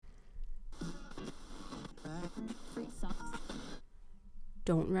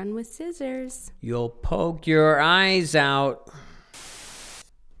Don't run with scissors. You'll poke your eyes out.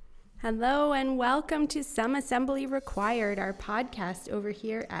 Hello and welcome to Some Assembly Required, our podcast over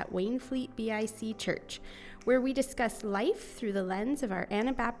here at Waynfleet BIC Church, where we discuss life through the lens of our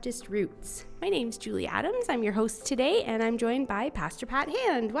Anabaptist roots. My name's Julie Adams. I'm your host today, and I'm joined by Pastor Pat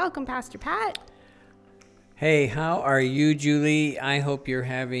Hand. Welcome, Pastor Pat. Hey, how are you, Julie? I hope you're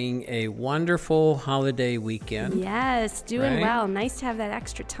having a wonderful holiday weekend. Yes, doing Right? well. Nice to have that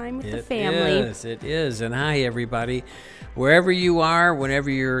extra time with the family. It is. And hi, everybody. Wherever you are, whenever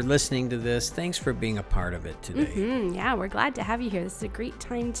you're listening to this, thanks for being a part of it today. Yeah, we're glad to have you here. This is a great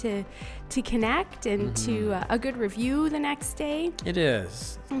time to connect and to a good review the next day. It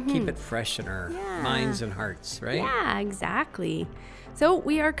is. Keep it fresh in our minds and hearts, right? Yeah, exactly. So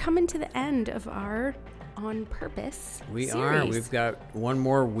we are coming to the end of our On Purpose We series. are. We've got one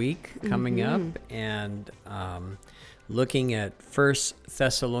more week coming up, and looking at 1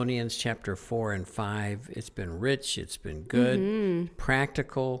 Thessalonians chapter 4 and 5. It's been rich. It's been good,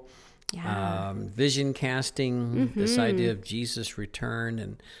 practical, vision casting, this idea of Jesus' return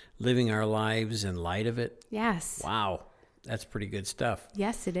and living our lives in light of it. Yes. Wow. That's pretty good stuff.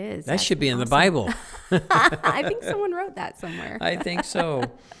 Yes, it is. That should be in the Bible. I think someone wrote that somewhere. I think so.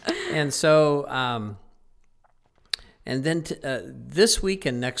 And so, and then this week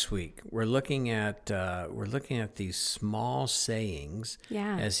and next week, we're looking at these small sayings.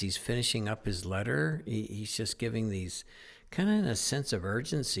 Yeah. As he's finishing up his letter, he's just giving these kind of in a sense of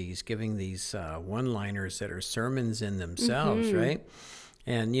urgency. He's giving these one-liners that are sermons in themselves, right?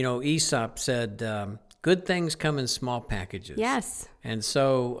 And Aesop said, "Good things come in small packages." Yes. And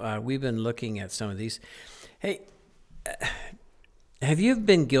so we've been looking at some of these. Hey. Have you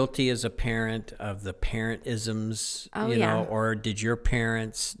been guilty as a parent of the parent-isms, or did your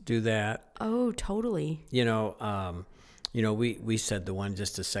parents do that? Oh, totally. We said the one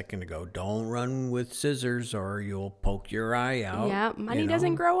just a second ago, don't run with scissors or you'll poke your eye out. Yeah, money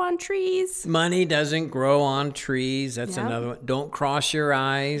doesn't grow on trees. Money doesn't grow on trees. That's Yep. another one. Don't cross your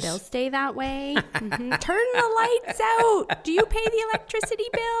eyes. They'll stay that way. Turn the lights out. Do you pay the electricity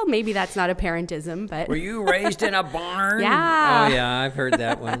bill? Maybe that's not a parentism, but Were you raised in a barn? Yeah. Oh, yeah, I've heard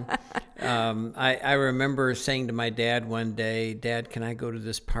that one. I remember saying to my dad one day, "Dad, can I go to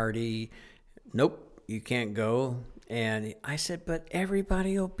this party?" "Nope, you can't go." And I said, "But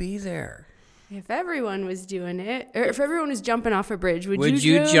everybody will be there." if everyone was doing it, or if everyone was jumping off a bridge, would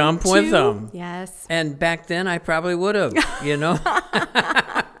you go jump with too? them? Yes. And back then, I probably would have,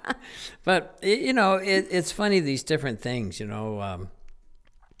 But, it's funny, these different things, And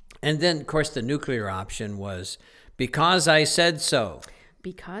then, of course, the nuclear option was, because I said so.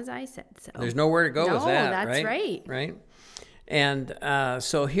 Because I said so. There's nowhere to go with that, that's right? Right. And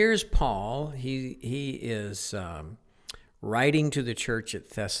so here's Paul. He is writing to the church at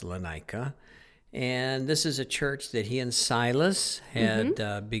Thessalonica. And this is a church that he and Silas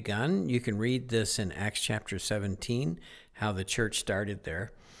had begun. You can read this in Acts chapter 17, how the church started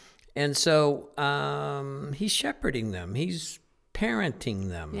there. And so he's shepherding them. He's parenting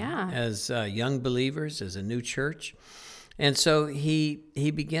them as young believers, as a new church. And so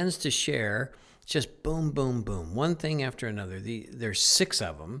he begins to share just boom, boom, boom, one thing after another. There's 6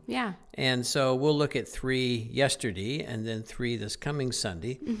 of them. Yeah. And so we'll look at 3 yesterday and then 3 this coming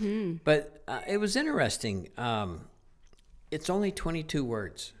Sunday. But it was interesting. It's only 22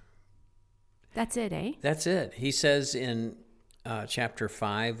 words. That's it, eh? That's it. He says in chapter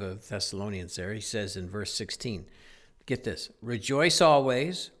 5 of Thessalonians there, he says in verse 16, get this, rejoice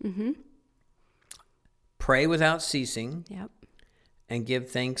always, pray without ceasing, Yep. and give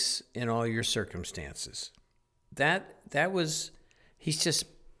thanks in all your circumstances. That was, he's just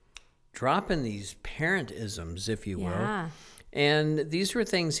dropping these parent-isms, if you will. Yeah. And these were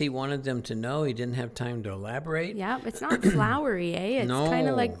things he wanted them to know. He didn't have time to elaborate. Yeah, it's not flowery, eh? It's No. kind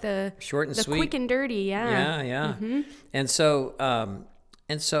of like the Short and the sweet. quick and dirty, yeah. Yeah. And so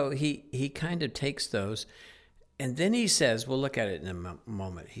he kind of takes those, and then he says, we'll look at it in a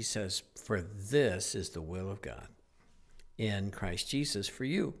moment. He says, for this is the will of God in Christ Jesus for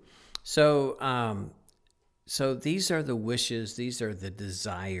you. So these are the wishes, these are the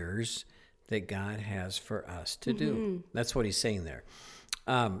desires that God has for us to do. That's what he's saying there.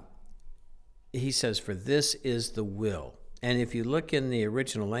 He says, for this is the will. And if you look in the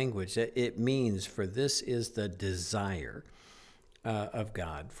original language, it means for this is the desire of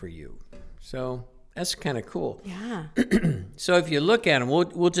God for you. So that's kind of cool. Yeah. So if you look at them,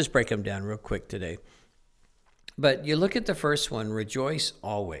 we'll just break them down real quick today. But you look at the first one, rejoice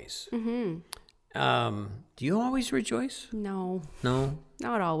always. Do you always rejoice? No, No?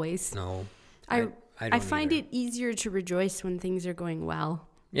 not always. No. I I find it easier to rejoice when things are going well.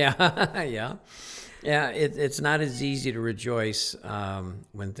 Yeah, yeah. It's not as easy to rejoice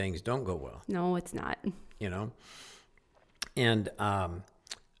when things don't go well. No, it's not. You know,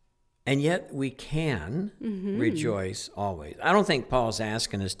 and yet we can rejoice always. I don't think Paul's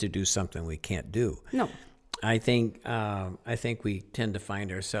asking us to do something we can't do. No. I think we tend to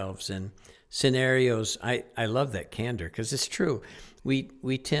find ourselves in scenarios. I love that candor because it's true.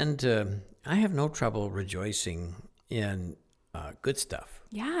 We tend to. I have no trouble rejoicing in good stuff.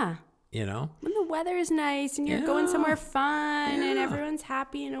 Yeah. You know, when the weather is nice and you're going somewhere fun and everyone's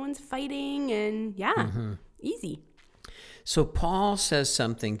happy and no one's fighting and easy. So Paul says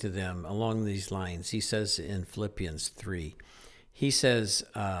something to them along these lines. He says in Philippians 3, he says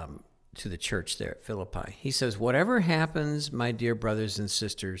to the church there at Philippi, he says, "Whatever happens, my dear brothers and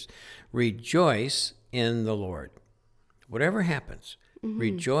sisters, rejoice in the Lord." Whatever happens,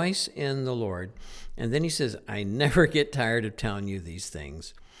 rejoice in the Lord. And then he says, "I never get tired of telling you these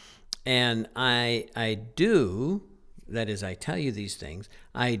things. And I do, that is, I tell you these things,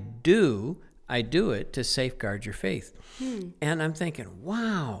 I do it to safeguard your faith." And I'm thinking,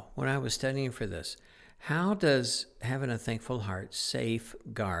 wow, when I was studying for this, how does having a thankful heart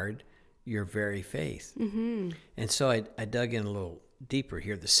safeguard your very faith? And so I dug in a little deeper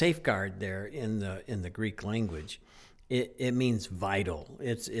here. The safeguard there in the Greek language, it means vital.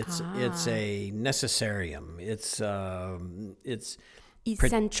 It's a necessarium. It's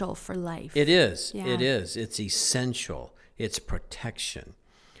essential for life. It is. Yeah. It is. It's essential. It's protection.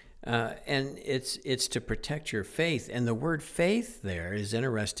 And it's to protect your faith. And the word faith there is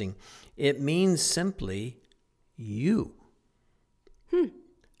interesting. It means simply you.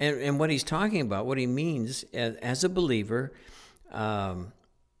 And what he's talking about, what he means as a believer,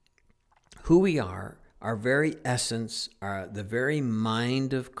 who we are, our very essence, the very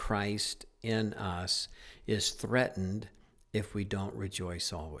mind of Christ in us is threatened if we don't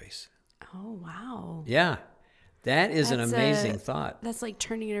rejoice always. Oh, wow. Yeah. That is an amazing thought. That's like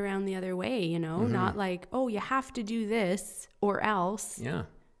turning it around the other way, you know, not like, oh, you have to do this or else. Yeah.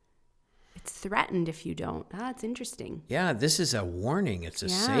 It's threatened if you don't. That's interesting. Yeah, this is a warning. It's a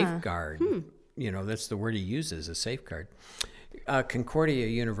safeguard. You know, that's the word he uses, a safeguard. Concordia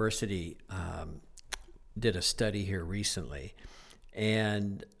University did a study here recently,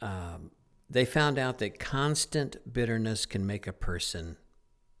 and they found out that constant bitterness can make a person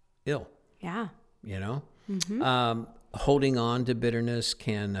ill. Yeah. You know? Holding on to bitterness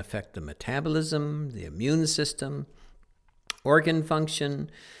can affect the metabolism, the immune system, organ function.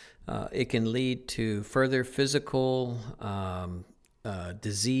 It can lead to further physical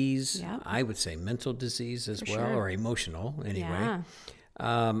disease. Yep. I would say mental disease as well, or emotional anyway.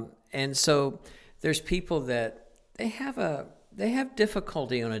 Yeah. And so there's people that they have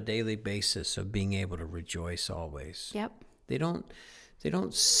difficulty on a daily basis of being able to rejoice always. Yep. They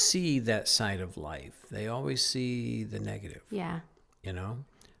don't see that side of life. They always see the negative. Yeah. You know?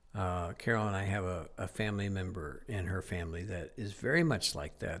 Carol and I have a family member in her family that is very much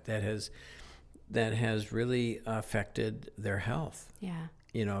like that. That has really affected their health. Yeah.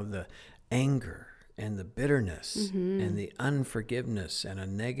 You know, the anger and the bitterness and the unforgiveness and a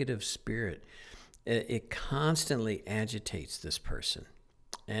negative spirit. It constantly agitates this person.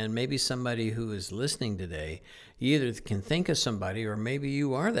 And maybe somebody who is listening today, you either can think of somebody or maybe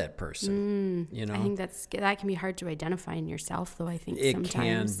you are that person. You know, I think that can be hard to identify in yourself, though. I think It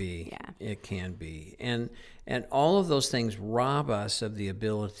sometimes can be. Yeah. It can be. And all of those things rob us of the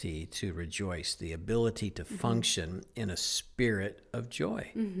ability to rejoice, the ability to function in a spirit of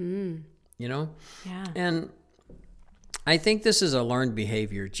joy. You know? Yeah. And I think this is a learned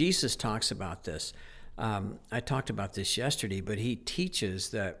behavior. Jesus talks about this. I talked about this yesterday, but he teaches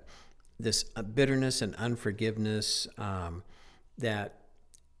that this bitterness and unforgiveness, that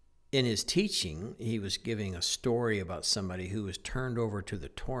in his teaching, he was giving a story about somebody who was turned over to the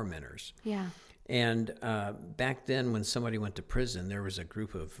tormentors. Yeah. And back then, when somebody went to prison, there was a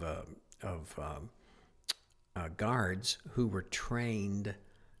group of guards who were trained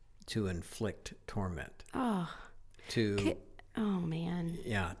to inflict torment. Oh, man.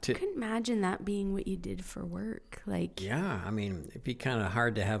 Yeah. I couldn't imagine that being what you did for work. Like. Yeah. I mean, it'd be kind of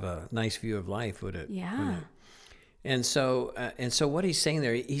hard to have a nice view of life, would it? Yeah. Wouldn't it? And so what he's saying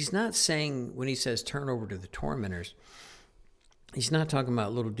there, he's not saying when he says turn over to the tormentors, he's not talking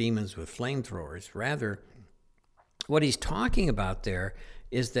about little demons with flamethrowers. Rather, what he's talking about there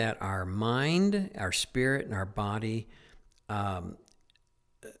is that our mind, our spirit, and our body,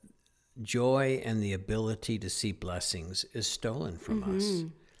 joy and the ability to see blessings is stolen from us.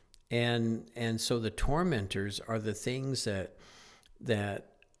 And so the tormentors are the things that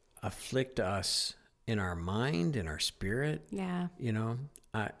afflict us in our mind, in our spirit. Yeah. You know,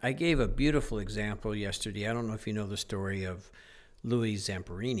 I gave a beautiful example yesterday. I don't know if you know the story of Louis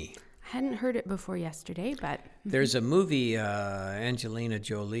Zamperini. I hadn't heard it before yesterday, but... There's a movie, Angelina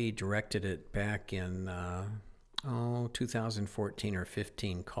Jolie directed it back in 2014 or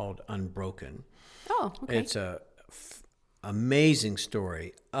 15 called Unbroken. Oh, okay. It's a amazing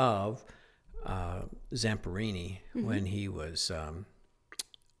story of Zamperini when he was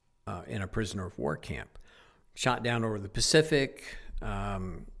in a prisoner of war camp. Shot down over the Pacific.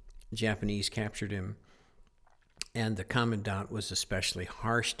 Japanese captured him. And the commandant was especially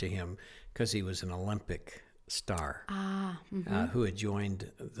harsh to him because he was an Olympic star who had joined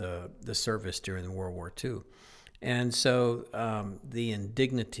the service during World War II. And so the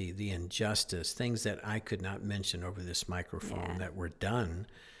indignity, the injustice, things that I could not mention over this microphone that were done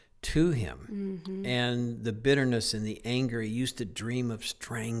to him, and the bitterness and the anger. He used to dream of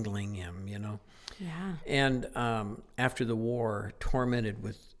strangling him, you know. Yeah. And after the war, tormented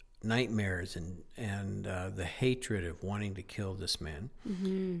with nightmares and the hatred of wanting to kill this man.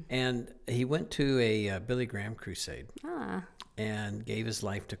 And he went to a Billy Graham crusade and gave his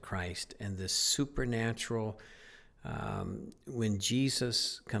life to Christ. And this supernatural, when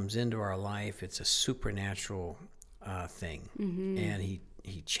Jesus comes into our life, it's a supernatural thing. And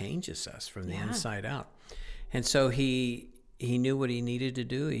he changes us from the inside out. And so he knew what he needed to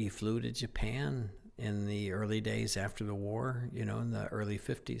do. He flew to Japan in the early days after the war, you know, in the early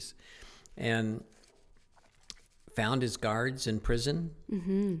 50s, and found his guards in prison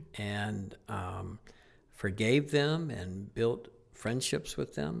and forgave them and built friendships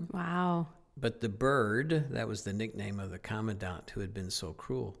with them. Wow. But the bird, that was the nickname of the commandant who had been so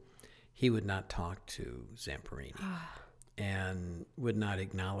cruel, he would not talk to Zamperini and would not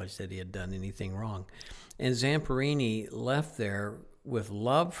acknowledge that he had done anything wrong. And Zamperini left there with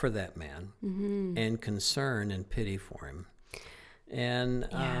love for that man and concern and pity for him. And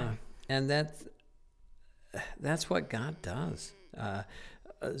and that's what God does.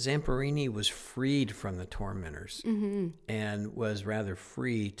 Zamperini was freed from the tormentors and was rather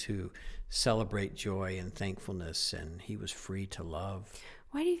free to celebrate joy and thankfulness, and he was free to love.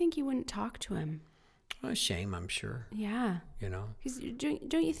 Why do you think you wouldn't talk to him? A shame, I'm sure. Yeah. You know? Because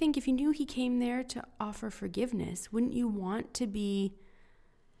don't you think if you knew he came there to offer forgiveness, wouldn't you want to be,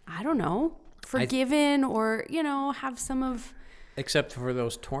 I don't know, forgiven or, you know, have some of... Except for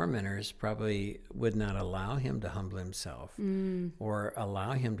those tormentors probably would not allow him to humble himself or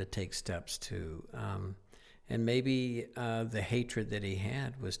allow him to take steps to... and maybe the hatred that he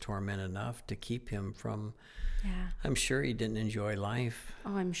had was torment enough to keep him from... Yeah. I'm sure he didn't enjoy life.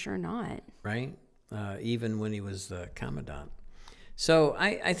 Oh, I'm sure not. Right? Even when he was the commandant. So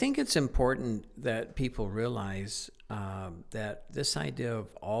I think it's important that people realize that this idea of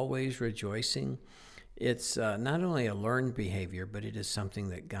always rejoicing, it's not only a learned behavior, but it is something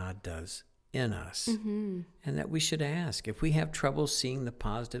that God does in us. And that we should ask. If we have trouble seeing the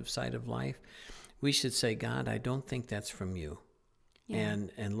positive side of life, we should say, God, I don't think that's from you. Yeah.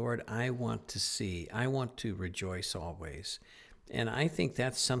 And Lord, I want to rejoice always. And I think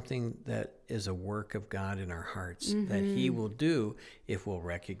that's something that is a work of God in our hearts that he will do if we'll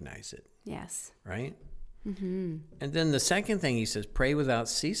recognize it. Yes. Right? And then the second thing he says, pray without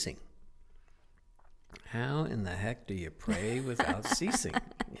ceasing. How in the heck do you pray without ceasing?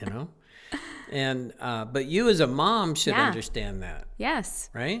 You know? And but you as a mom should understand that. Yes.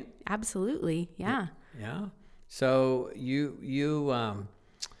 Right? Absolutely. Yeah. Yeah. So you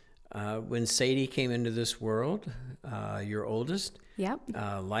when Sadie came into this world, your oldest,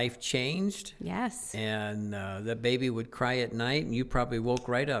 life changed. Yes. And the baby would cry at night, and you probably woke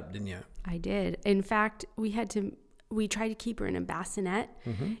right up, didn't you? I did. In fact, we tried to keep her in a bassinet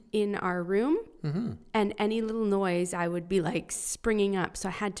in our room, and any little noise, I would be like springing up. So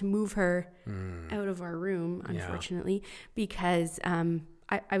I had to move her out of our room, unfortunately, because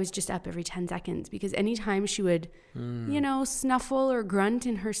I was just up every 10 seconds because anytime she would, you know, snuffle or grunt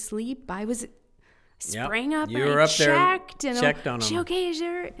in her sleep, I was sprang up you and were I up checked. there, and checked on is she them. okay? Is she...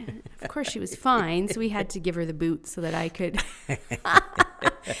 Of course she was fine. So we had to give her the boot so that I could.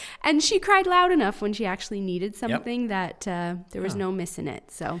 And she cried loud enough when she actually needed something that there was no missing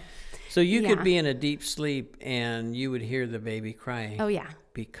it. So you could be in a deep sleep and you would hear the baby cry. Oh, yeah.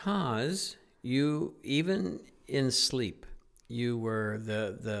 Because you, even in sleep, you were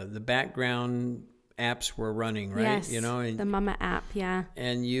the background apps were running, right? Yes, you know, and the Mama app,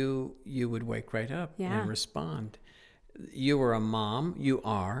 and you would wake right up and respond. You were a mom. You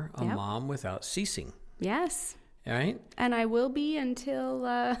are a mom without ceasing. Yes. All right. And I will be until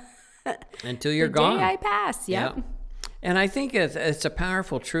you're gone. The day I pass. Yep. Yeah. And I think it's a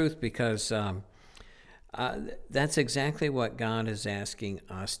powerful truth because That's exactly what God is asking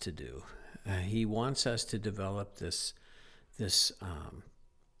us to do. He wants us to develop this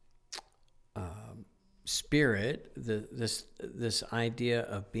spirit, this idea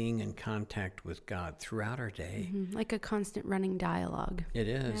of being in contact with God throughout our day. Like a constant running dialogue. It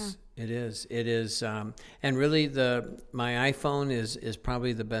is. Yeah. It is. And really, my iPhone is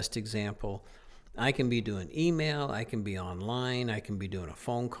probably the best example. I can be doing email, I can be online, I can be doing a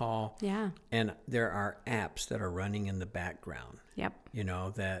phone call. Yeah. And there are apps that are running in the background. Yep.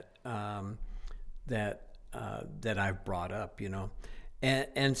 That I've brought up, And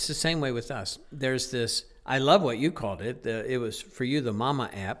it's the same way with us. There's this, I love what you called it. It was for you, the Mama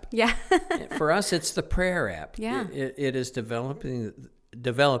app. Yeah. For us, it's the prayer app. Yeah. It is developing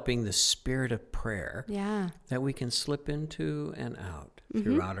the spirit of prayer. Yeah. That we can slip into and out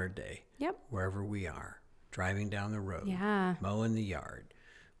throughout our day. Yep. Wherever we are, driving down the road, yeah, mowing the yard,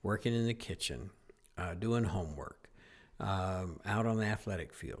 working in the kitchen, doing homework, out on the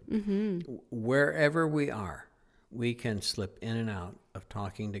athletic field. Wherever we are, we can slip in and out of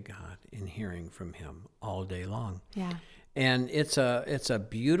talking to God and hearing from Him all day long. Yeah. And it's a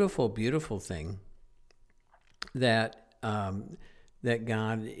beautiful, beautiful thing that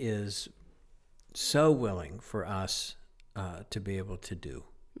God is so willing for us to be able to do.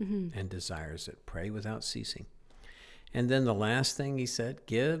 And desires it. Pray without ceasing. And then the last thing he said,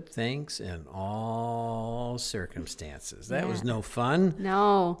 give thanks in all circumstances. That was no fun.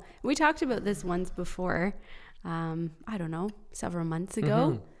 No. We talked about this once before, I don't know, several months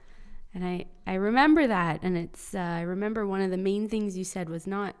ago. And I remember that. And I remember one of the main things you said was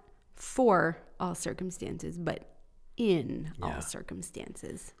not for all circumstances, but in all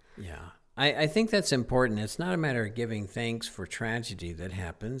circumstances. Yeah. I think that's important. It's not a matter of giving thanks for tragedy that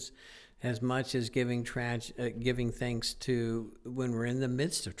happens as much as giving thanks to when we're in the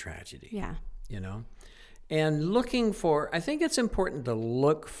midst of tragedy. Yeah. And I think it's important to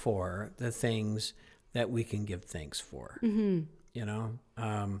look for the things that we can give thanks for.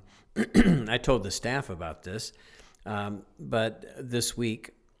 I told the staff about this, but this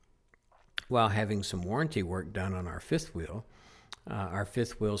week, while having some warranty work done on our fifth wheel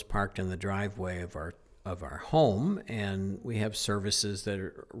is parked in the driveway of our home, and we have services that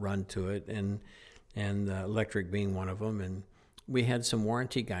are run to it, and electric being one of them. And we had some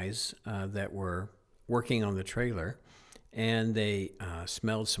warranty guys that were working on the trailer, and they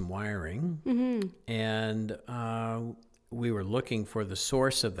smelled some wiring, and we were looking for the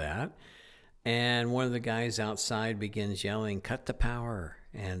source of that. And one of the guys outside begins yelling, "Cut the power!"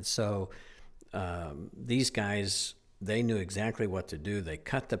 And so these guys, they knew exactly what to do. They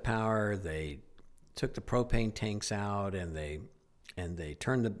cut the power. They took the propane tanks out, and they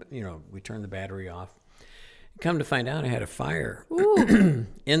turned we turned the battery off. Come to find out, I had a fire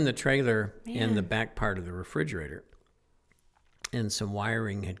in the trailer. Man. In the back part of the refrigerator, and some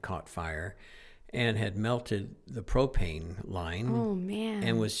wiring had caught fire and had melted the propane line. Oh man!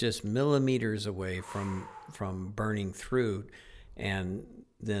 And was just millimeters away from burning through, and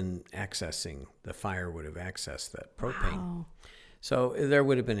then the fire would have accessed that propane. Wow. So there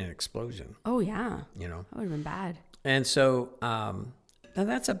would have been an explosion. Oh, yeah. That would have been bad. And so now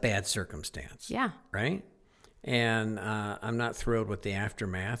that's a bad circumstance. Yeah. Right? And I'm not thrilled with the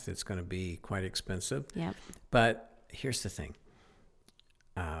aftermath. It's going to be quite expensive. Yep. But here's the thing.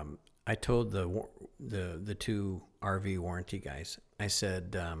 I told the two RV warranty guys, I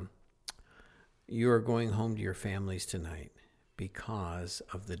said, you are going home to your families tonight because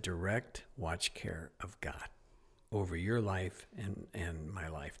of the direct watch care of God over your life and my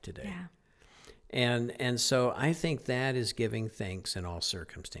life today. Yeah. And so I think that is giving thanks in all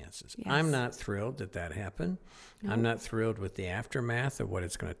circumstances. Yes. I'm not thrilled that happened. No. I'm not thrilled with the aftermath of what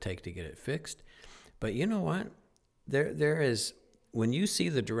it's going to take to get it fixed. But you know what? There is, when you see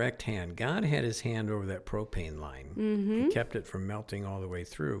the direct hand, God had his hand over that propane line. Mm-hmm. He kept it from melting all the way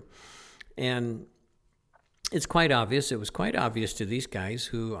through. And it's quite obvious. It was quite obvious to these guys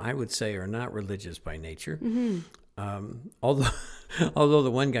who I would say are not religious by nature. Mm-hmm. Although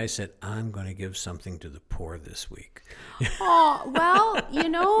the one guy said, I'm going to give something to the poor this week. Oh,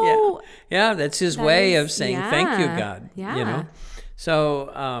 well, Yeah, that's his way of saying, thank you, God. Yeah.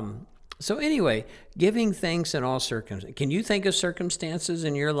 So anyway, giving thanks in all circumstances. Can you think of circumstances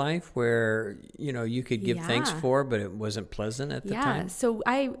in your life where, you could give thanks for, but it wasn't pleasant at the time? Yeah. So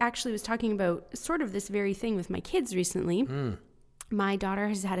I actually was talking about sort of this very thing with my kids recently. My daughter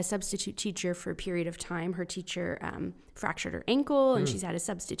has had a substitute teacher for a period of time. Her teacher fractured her ankle, and she's had a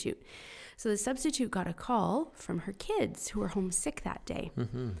substitute. So the substitute got a call from her kids who were homesick that day.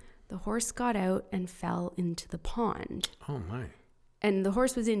 Mm-hmm. The horse got out and fell into the pond. Oh, my. And the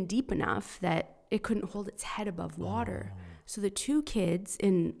horse was in deep enough that it couldn't hold its head above water. So the two kids,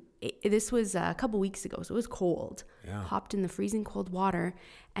 this was a couple weeks ago, so it was cold, hopped in the freezing cold water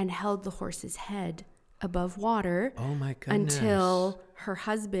and held the horse's head above water. Oh my goodness. Until her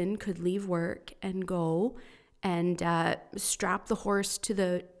husband could leave work and go and strap the horse to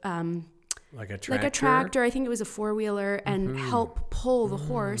the like a tractor. I think it was a four-wheeler, and help pull the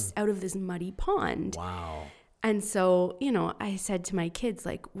horse out of this muddy pond. Wow. And so, I said to my kids,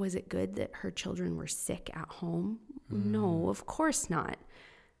 like, was it good that her children were sick at home? No, of course not.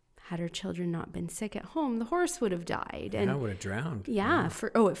 Had her children not been sick at home, the horse would have died. And would have drowned. Yeah,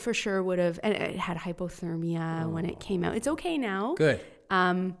 it for sure would have. And it had hypothermia when it came out. It's okay now. Good.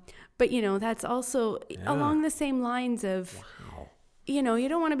 But, that's also along the same lines of, you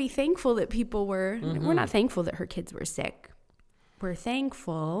don't want to be thankful that people we're not thankful that her kids were sick. We're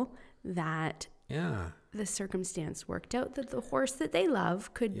thankful that the circumstance worked out, that the horse that they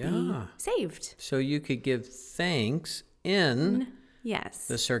love could be saved. So you could give thanks in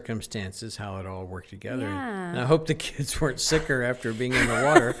the circumstances, how it all worked together. Yeah. And I hope the kids weren't sicker after being in the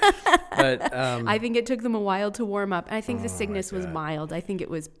water. But I think it took them a while to warm up. And I think the sickness was mild. I think it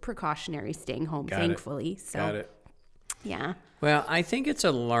was precautionary staying home, thankfully. So, got it. Yeah. Well, I think it's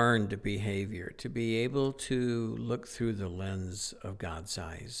a learned behavior to be able to look through the lens of God's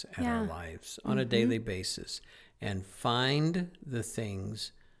eyes at our lives on a daily basis and find the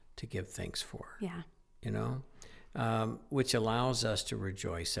things to give thanks for. Yeah. Which allows us to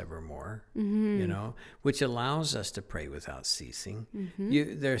rejoice evermore, which allows us to pray without ceasing.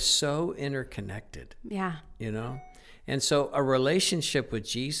 They're so interconnected. Yeah. And so a relationship with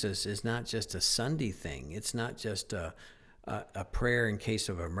Jesus is not just a Sunday thing. It's not just a prayer in case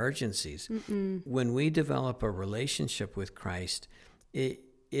of emergencies. When we develop a relationship with Christ,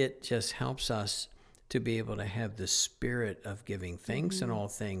 it just helps us to be able to have the spirit of giving thanks in all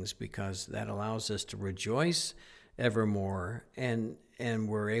things, because that allows us to rejoice evermore, and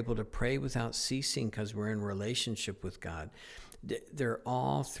we're able to pray without ceasing because we're in relationship with God. They're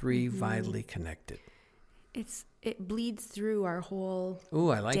all three vitally connected. It bleeds through our whole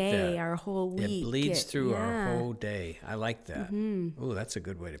day, our whole week. It bleeds through our whole day. I like that. Oh, that's a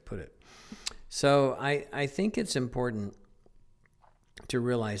good way to put it. So I think it's important to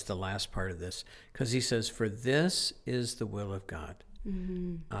realize the last part of this, because he says, for this is the will of God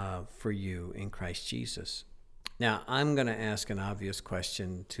for you in Christ Jesus. Now, I'm going to ask an obvious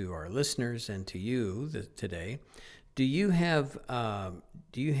question to our listeners and to you today. Do you have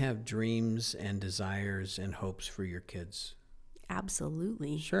dreams and desires and hopes for your kids?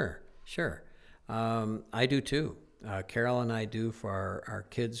 Absolutely. Sure. I do too. Carol and I do for our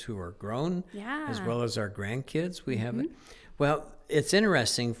kids who are grown, as well as our grandkids. We have it. Well, it's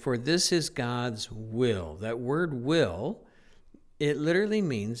interesting, for this is God's will. That word will, it literally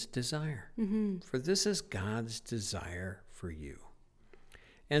means desire. For this is God's desire for you.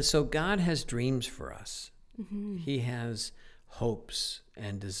 And so God has dreams for us. He has hopes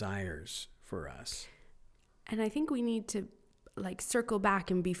and desires for us. And I think we need to circle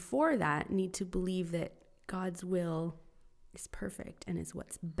back, and before that need to believe that God's will is perfect and is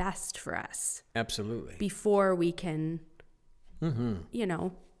what's best for us. Absolutely. Before we can,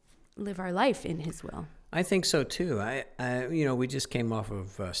 live our life in his will. I think so too. We just came off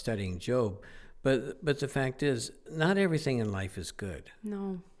of studying Job, but the fact is, not everything in life is good.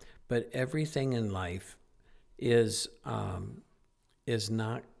 No. But everything in life is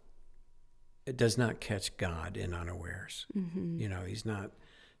not. It does not catch God in unawares. He's not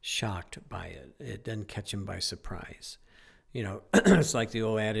shocked by it. It doesn't catch him by surprise. It's like the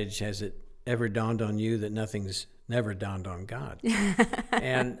old adage, has it ever dawned on you that nothing's never dawned on God?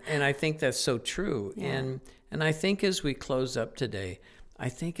 and I think that's so true. Yeah. And I think as we close up today, I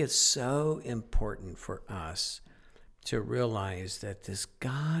think it's so important for us to realize that this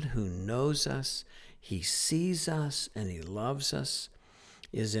God who knows us, he sees us, and he loves us,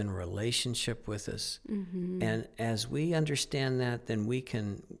 is in relationship with us. And as we understand that, then we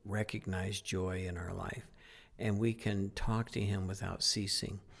can recognize joy in our life, and we can talk to him without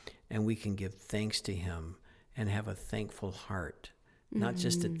ceasing, and we can give thanks to him and have a thankful heart, not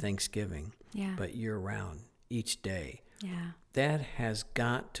just at Thanksgiving, but year-round, each day. Yeah. That has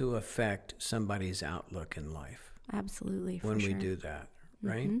got to affect somebody's outlook in life. Absolutely, when we do that,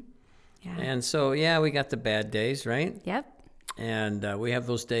 right? Yeah. And so, we got the bad days, right? Yep. And we have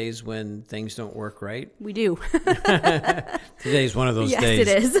those days when things don't work right. We do. Today's one of those days.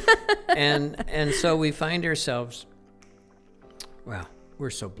 Yes, it is. and so we find ourselves, we're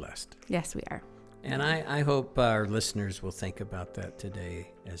so blessed. Yes, we are. And I hope our listeners will think about that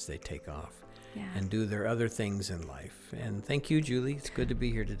today as they take off. and do their other things in life. And thank you, Julie. It's good to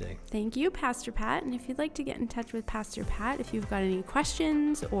be here today. Thank you, Pastor Pat. And if you'd like to get in touch with Pastor Pat, if you've got any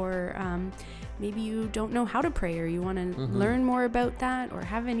questions, or maybe you don't know how to pray, or you want to learn more about that, or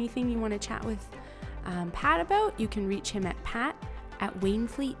have anything you want to chat with Pat about, you can reach him at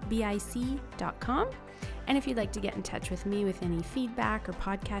pat@waynefleetbic.com. And if you'd like to get in touch with me with any feedback or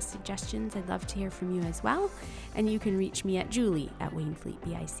podcast suggestions, I'd love to hear from you as well. And you can reach me at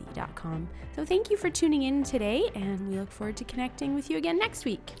julie@waynefleetbic.com. So thank you for tuning in today, and we look forward to connecting with you again next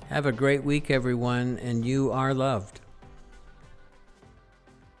week. Have a great week, everyone, and you are loved.